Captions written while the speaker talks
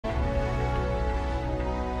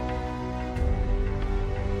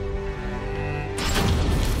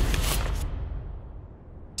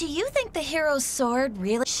think the hero's sword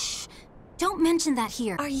really— Shh! Don't mention that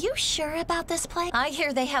here. Are you sure about this place? I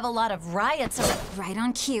hear they have a lot of riots around. Right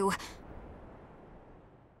on cue.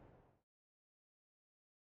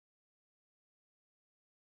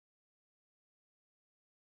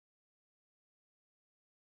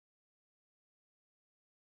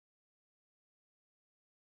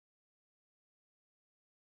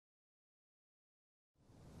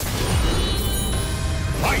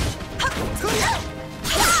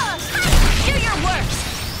 Do your worst!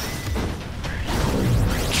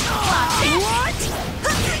 What?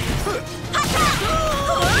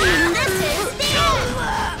 This is the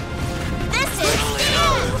end!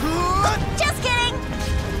 Just kidding!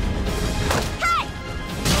 Hey!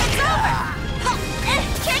 It's over!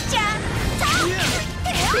 Kicked ya!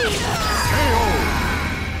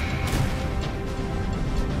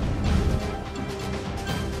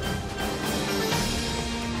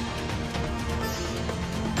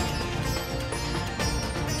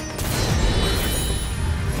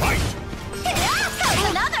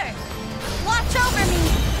 Another! Watch over me,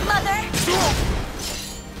 Mother!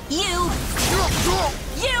 You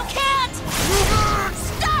can't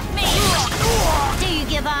stop me! Do you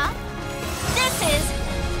give up? This is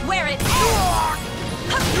where it ends!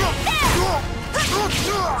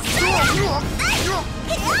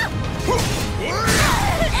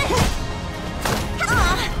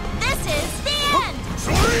 This is the end!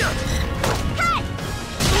 Hey!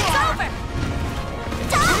 It's over!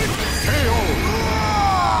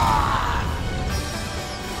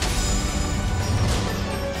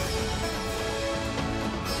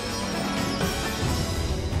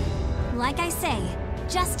 Like I say,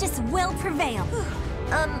 justice will prevail.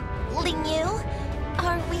 Ling Yu?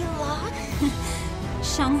 Are we lost?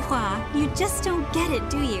 Xianghua, you just don't get it,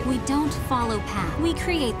 do you? We don't follow paths. We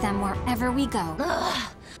create them wherever we go. Ugh.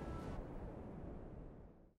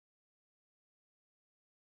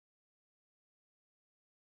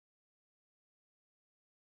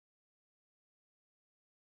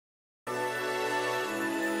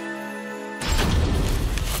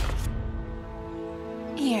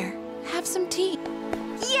 Here, have some tea.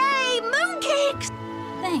 Yay! Mooncakes!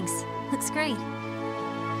 Thanks. Looks great.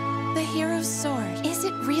 The hero's sword. Is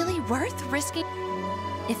it really worth risking?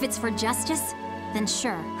 If it's for justice, then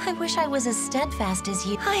sure. I wish I was as steadfast as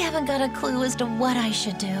you. I haven't got a clue as to what I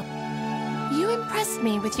should do. You impressed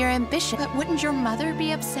me with your ambition, but wouldn't your mother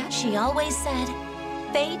be upset? She always said,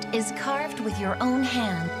 fate is carved with your own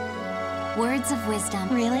hand. Words of wisdom.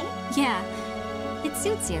 Really? Yeah, it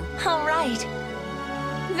suits you. All right.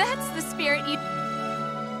 That's the spirit you...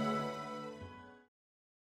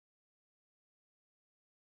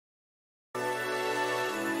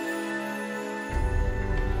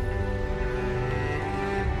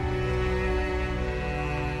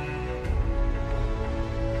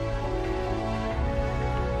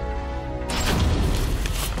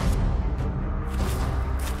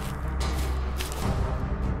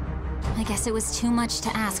 I guess it was too much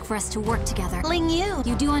to ask for us to work together. Ling Yu!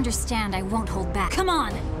 You do understand I won't hold back. Come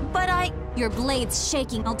on! But Your blade's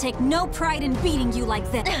shaking. I'll take no pride in beating you like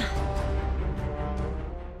this.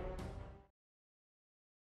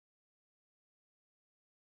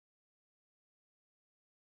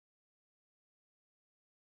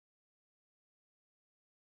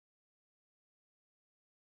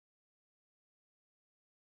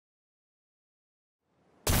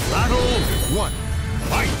 Battle 1.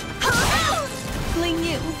 Fight! Ling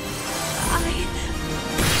Yu,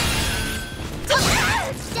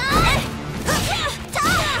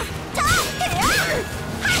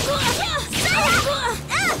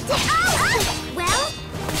 Well?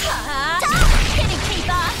 Can you keep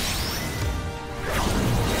up?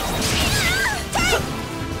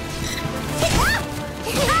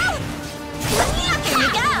 Here you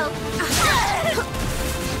go!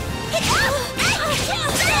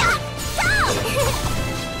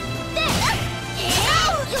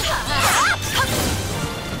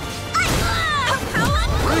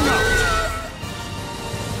 Bring up!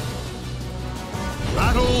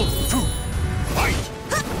 Battle 2. Fight!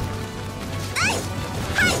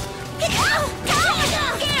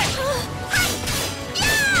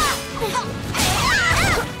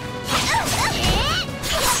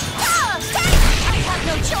 I have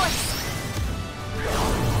no choice!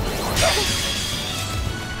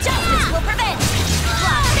 Justice will prevent!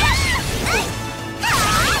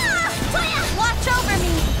 Watch over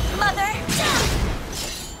me, Mother!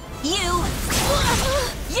 You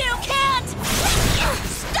can't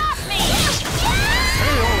stop me!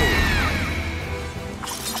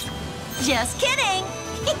 Just kidding!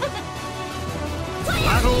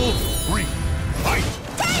 Battle 3. Fight!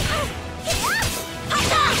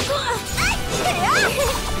 I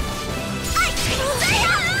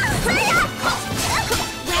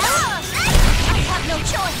have no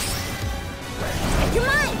choice. You're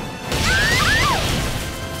mine.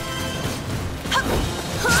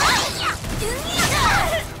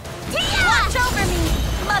 Watch over me,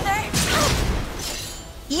 Mother.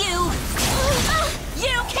 You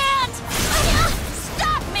can't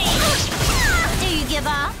stop me. Do you give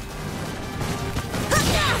up?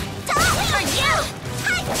 For you.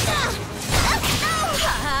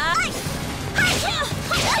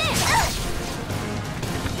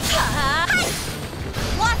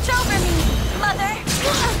 Watch over me, Mother.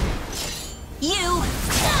 You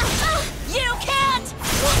can't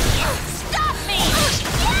stop me.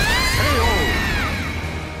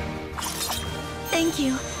 Thank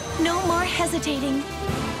you. No more hesitating.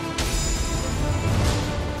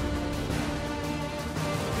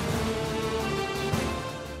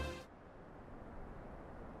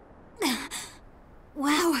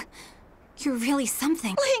 Wow, you're really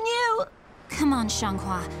something. You. Come on,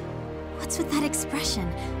 Xianghua. What's with that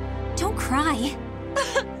expression? Don't cry.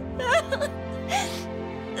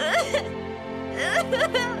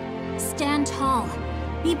 Stand tall.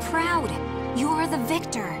 Be proud. You're the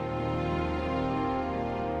victor.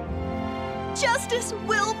 Justice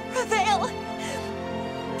will prevail.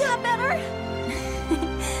 That better?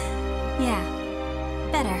 Yeah,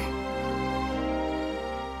 better.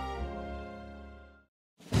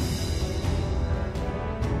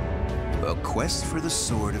 A quest for the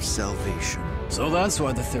Sword of Salvation. So that's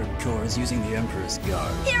why the Third Corps is using the Emperor's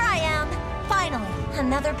Guard. Here I am! Finally,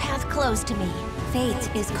 another path closed to me.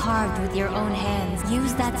 Fate is carved with your own hands.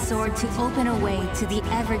 Use that sword to open a way to the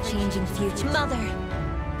ever-changing future. Mother,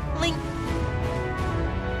 Link